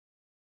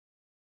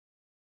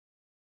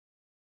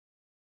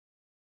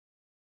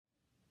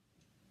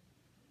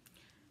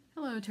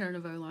Hello, Terra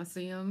Novo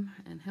Lyceum,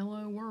 and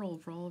hello,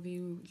 world, for all of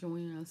you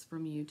joining us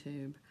from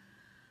YouTube.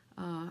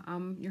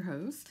 I'm your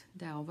host,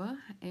 Dalva,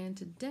 and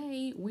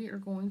today we are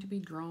going to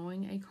be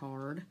drawing a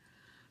card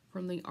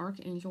from the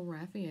Archangel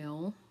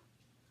Raphael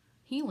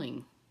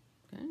Healing.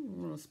 Okay,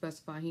 we're going to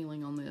specify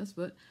healing on this,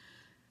 but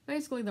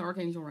basically the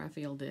Archangel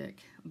Raphael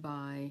deck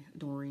by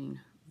Doreen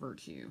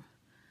Virtue.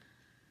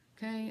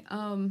 Okay,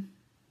 I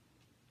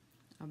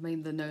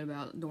made the note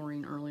about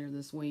Doreen earlier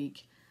this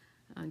week.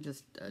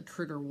 Just a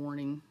trigger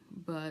warning,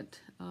 but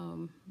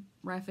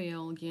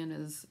Raphael, again,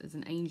 as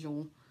an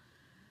angel,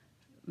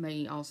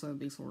 may also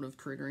be sort of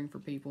triggering for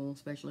people,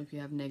 especially if you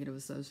have negative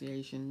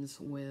associations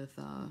with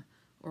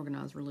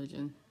organized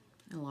religion,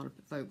 and a lot of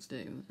folks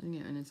do,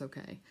 and it's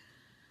okay.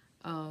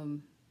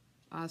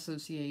 I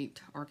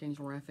associate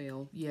Archangel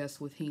Raphael,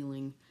 yes, with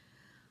healing,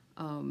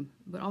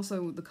 but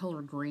also the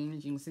color green.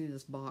 As you can see,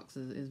 this box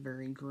is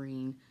very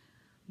green,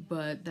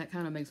 but that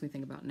kind of makes me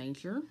think about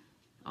nature.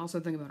 I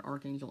also think about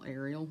Archangel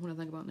Ariel when I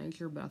think about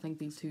nature, but I think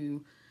these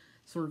two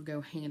sort of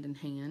go hand in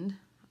hand.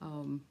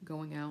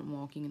 Going out and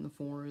walking in the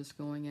forest,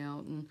 going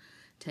out and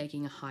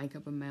taking a hike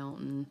up a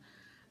mountain,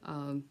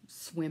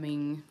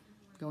 swimming,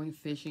 going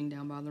fishing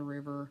down by the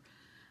river,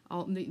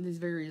 all these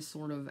various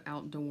sort of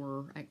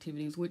outdoor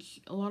activities,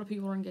 which a lot of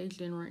people are engaged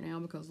in right now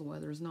because the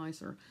weather is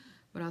nicer.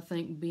 But I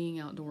think being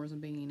outdoors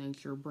and being in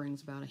nature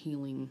brings about a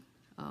healing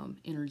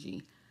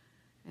energy.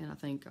 And I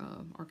think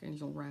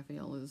Archangel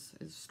Raphael is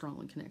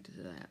strongly connected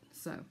to that.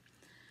 So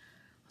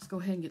let's go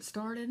ahead and get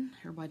started.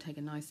 Everybody take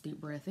a nice deep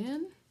breath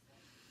in.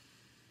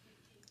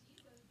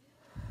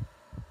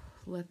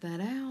 Let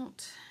that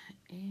out.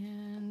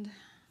 And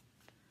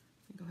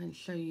go ahead and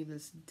show you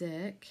this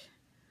deck.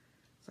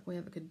 Looks like we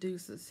have a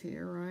caduceus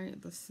here,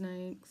 right? The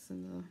snakes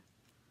and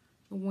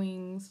the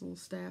wings, little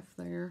staff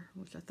there,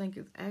 which I think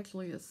is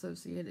actually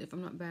associated, if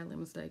I'm not badly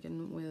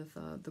mistaken, with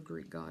the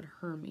Greek god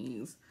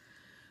Hermes.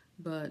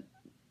 But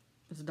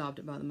it's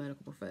adopted by the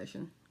medical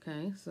profession.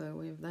 Okay, so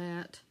we have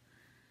that.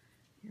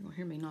 You're going to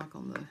hear me knock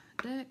on the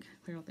deck,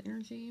 clear out the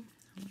energy.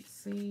 Let's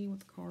see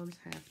what the cards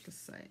have to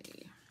say.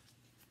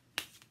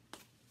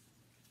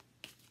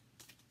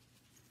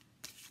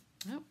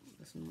 Oh,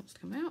 this one wants to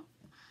come out.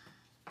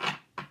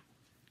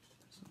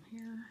 This one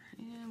here.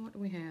 And what do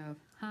we have?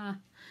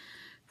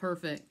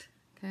 Perfect.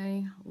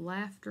 Okay,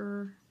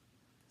 laughter.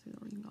 See,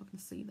 you're not going to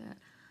see that.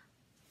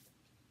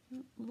 A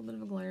little bit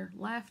of a glare.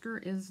 Laughter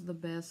is the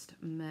best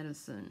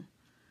medicine.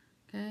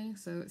 Okay,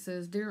 so it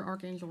says, Dear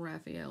Archangel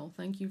Raphael,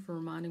 thank you for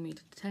reminding me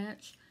to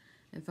detach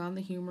and find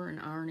the humor and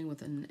irony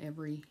within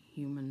every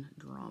human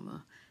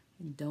drama.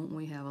 And don't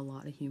we have a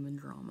lot of human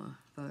drama,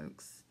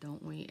 folks?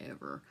 Don't we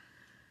ever?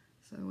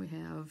 So we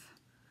have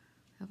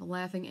a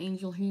laughing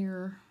angel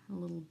here, a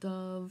little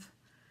dove.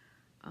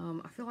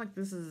 I feel like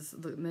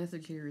the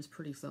message here is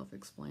pretty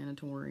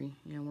self-explanatory.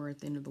 You know, we're at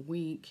the end of the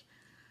week.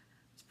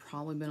 It's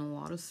probably been a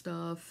lot of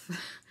stuff.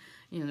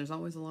 There's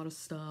always a lot of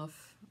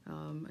stuff.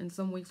 And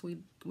some weeks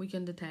we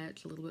can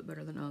detach a little bit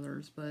better than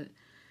others, but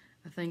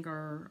I think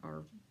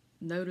our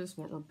notice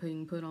what we're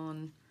being put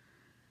on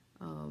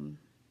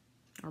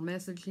our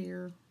message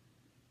here: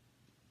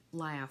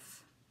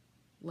 laugh,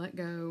 let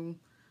go,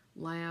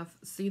 laugh,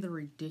 see the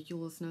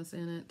ridiculousness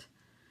in it,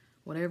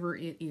 whatever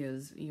it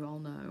is. You all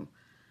know.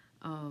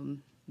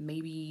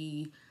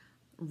 Maybe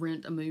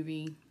rent a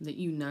movie that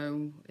you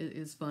know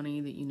is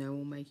funny, that you know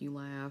will make you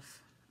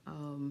laugh.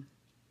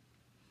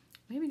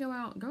 Maybe go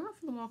out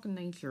for the walk in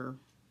nature.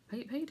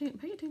 Pay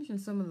attention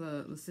to some of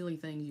the silly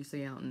things you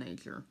see out in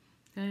nature.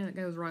 Okay, that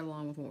goes right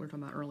along with what we were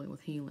talking about earlier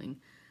with healing.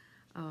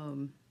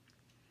 I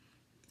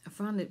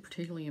find it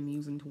particularly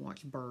amusing to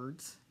watch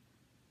birds.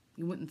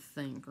 You wouldn't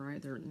think,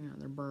 right? They're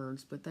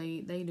birds, but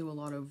they do a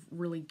lot of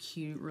really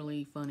cute,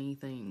 really funny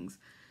things.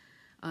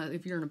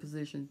 If you're in a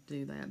position to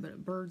do that,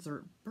 but birds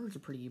are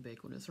pretty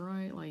ubiquitous,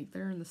 right? Like,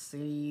 they're in the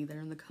city,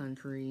 they're in the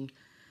country.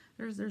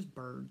 There's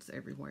birds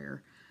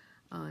everywhere.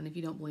 And if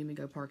you don't believe me,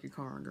 go park your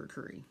car under a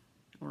tree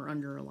or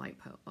under a light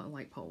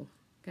pole.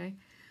 Okay,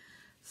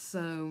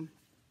 so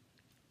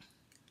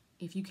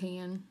if you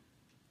can,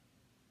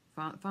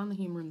 find the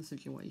humor in the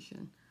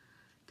situation.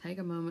 Take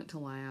a moment to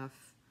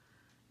laugh.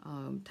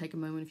 Take a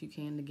moment, if you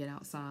can, to get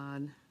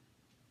outside,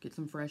 get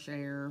some fresh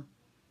air.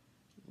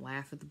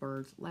 Laugh at the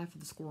birds, laugh at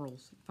the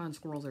squirrels. Find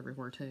squirrels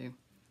everywhere too.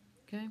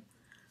 Okay,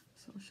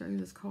 so I'll show you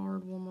this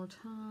card one more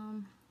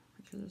time.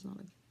 Make sure there's not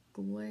a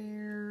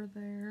glare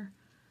there.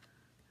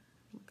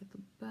 Look at the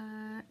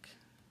back.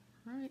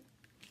 All right,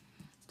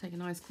 let's take a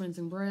nice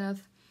cleansing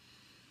breath.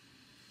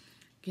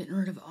 Getting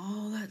rid of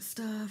all that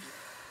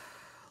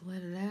stuff.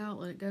 Let it out,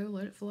 let it go,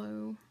 let it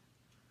flow.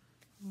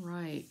 All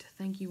right,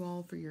 thank you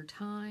all for your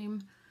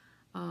time.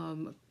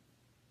 A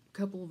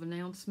couple of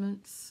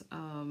announcements.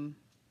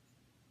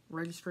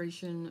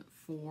 Registration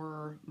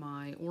for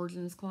my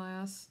Origins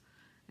class,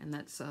 and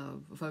that's a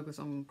focus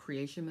on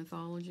creation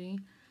mythology,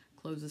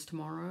 closes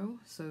tomorrow.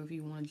 So if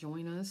you want to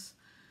join us,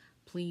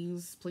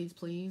 please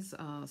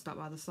stop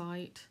by the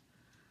site,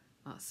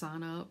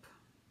 sign up.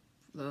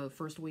 The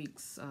first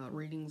week's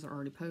readings are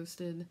already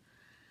posted.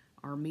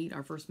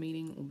 Our first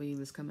meeting will be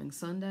this coming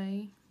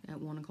Sunday, at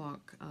 1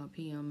 o'clock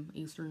p.m.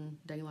 Eastern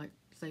Daylight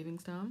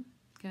Savings Time.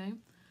 Okay.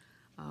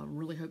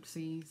 Really hope to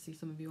see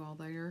some of you all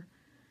there.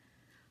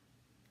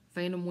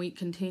 Fandom Week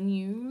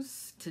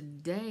continues.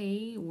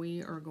 Today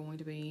we are going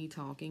to be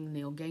talking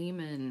Neil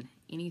Gaiman.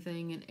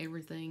 Anything and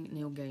everything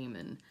Neil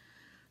Gaiman.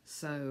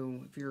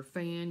 So if you're a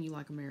fan, you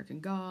like American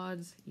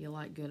Gods, you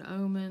like Good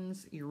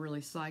Omens, you're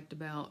really psyched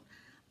about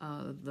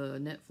the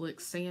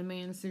Netflix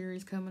Sandman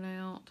series coming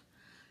out,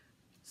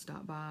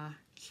 stop by,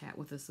 chat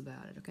with us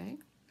about it, okay?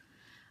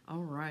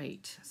 All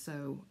right,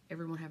 so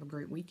everyone have a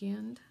great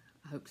weekend.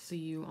 I hope to see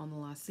you on the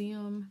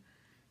Lyceum,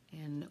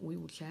 and we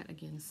will chat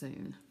again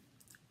soon.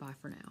 Bye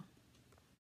for now.